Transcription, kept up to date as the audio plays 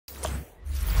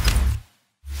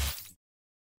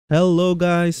Hello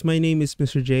guys, my name is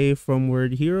Mr. J from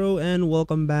WordHero and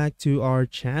welcome back to our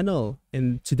channel.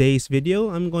 In today's video,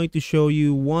 I'm going to show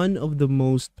you one of the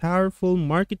most powerful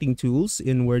marketing tools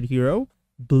in WordHero,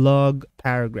 blog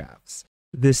paragraphs.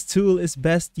 This tool is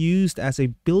best used as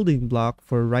a building block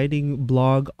for writing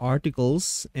blog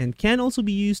articles and can also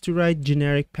be used to write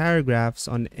generic paragraphs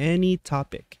on any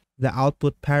topic. The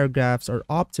output paragraphs are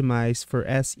optimized for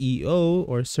SEO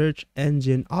or search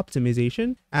engine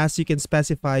optimization, as you can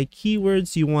specify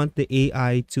keywords you want the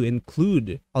AI to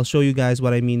include. I'll show you guys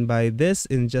what I mean by this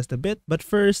in just a bit, but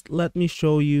first let me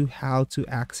show you how to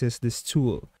access this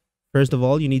tool. First of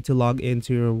all, you need to log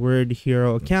into your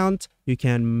WordHero account. You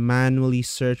can manually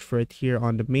search for it here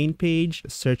on the main page,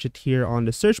 search it here on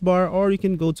the search bar, or you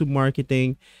can go to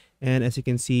marketing, and as you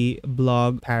can see,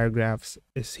 blog paragraphs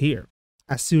is here.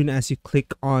 As soon as you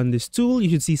click on this tool, you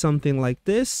should see something like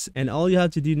this. And all you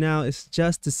have to do now is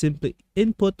just to simply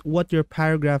input what your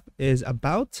paragraph is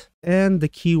about and the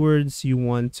keywords you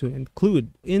want to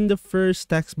include. In the first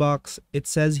text box, it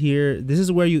says here, this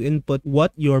is where you input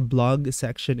what your blog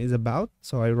section is about.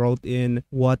 So I wrote in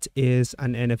what is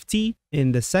an NFT.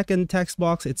 In the second text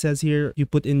box, it says here, you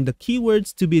put in the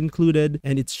keywords to be included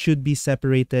and it should be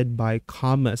separated by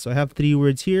commas. So I have three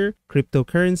words here: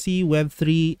 cryptocurrency,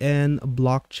 Web3, and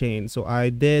blockchain. So I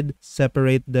did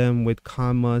separate them with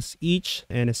commas each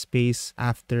and a space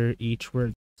after each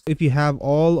word. If you have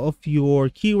all of your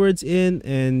keywords in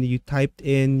and you typed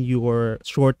in your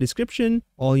short description,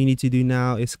 all you need to do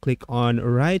now is click on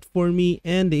write for me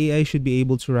and the AI should be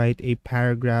able to write a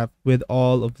paragraph with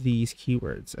all of these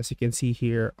keywords, as you can see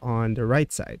here on the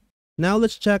right side. Now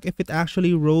let's check if it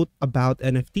actually wrote about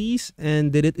NFTs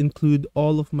and did it include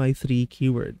all of my three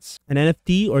keywords. An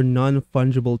NFT or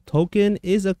non-fungible token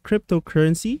is a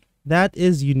cryptocurrency that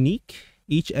is unique.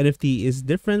 Each NFT is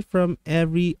different from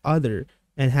every other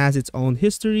and has its own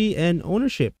history and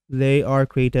ownership. They are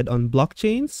created on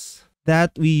blockchains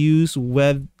that we use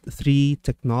Web3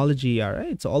 technology. All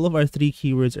right, so all of our three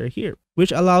keywords are here,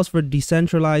 which allows for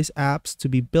decentralized apps to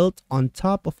be built on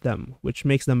top of them, which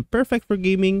makes them perfect for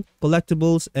gaming,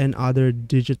 collectibles, and other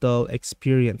digital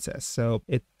experiences. So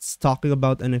it's talking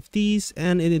about NFTs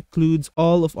and it includes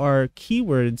all of our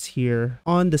keywords here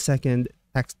on the second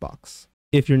text box.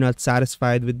 If you're not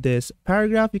satisfied with this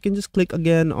paragraph, you can just click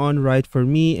again on write for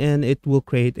me and it will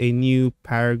create a new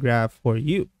paragraph for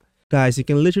you. Guys, you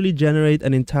can literally generate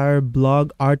an entire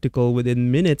blog article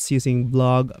within minutes using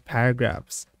blog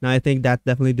paragraphs. Now, I think that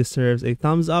definitely deserves a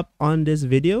thumbs up on this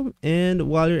video. And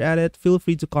while you're at it, feel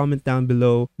free to comment down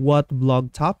below what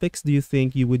blog topics do you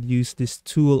think you would use this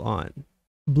tool on.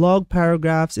 Blog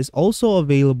paragraphs is also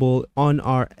available on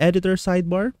our editor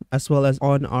sidebar as well as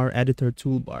on our editor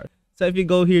toolbar. So if you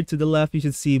go here to the left, you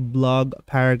should see blog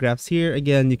paragraphs here.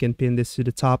 Again, you can pin this to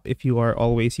the top if you are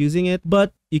always using it,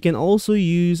 but you can also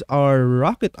use our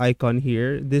rocket icon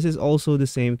here. This is also the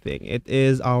same thing. It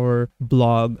is our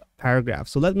blog paragraph.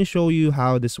 So let me show you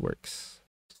how this works.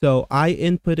 So I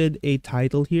inputted a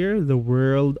title here, the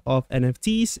world of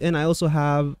NFTs, and I also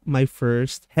have my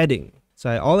first heading.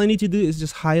 So all I need to do is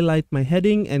just highlight my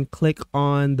heading and click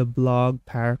on the blog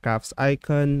paragraphs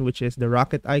icon, which is the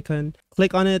rocket icon.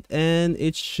 Click on it and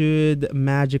it should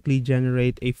magically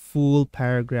generate a full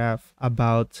paragraph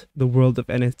about the world of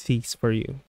NFTs for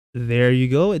you. There you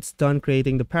go. It's done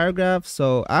creating the paragraph.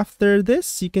 So after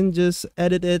this, you can just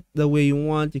edit it the way you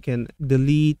want. You can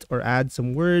delete or add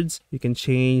some words. You can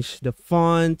change the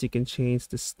font. You can change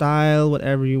the style,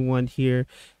 whatever you want here.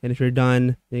 And if you're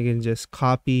done, you can just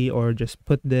copy or just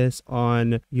put this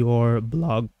on your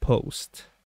blog post.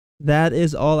 That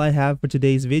is all I have for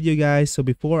today's video, guys. So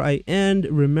before I end,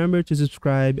 remember to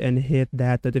subscribe and hit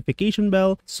that notification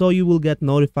bell so you will get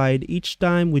notified each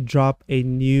time we drop a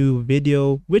new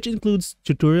video, which includes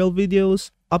tutorial videos,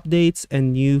 updates,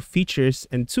 and new features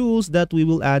and tools that we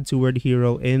will add to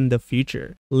WordHero in the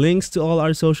future. Links to all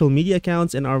our social media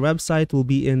accounts and our website will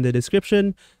be in the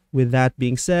description. With that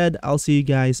being said, I'll see you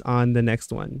guys on the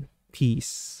next one.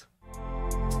 Peace.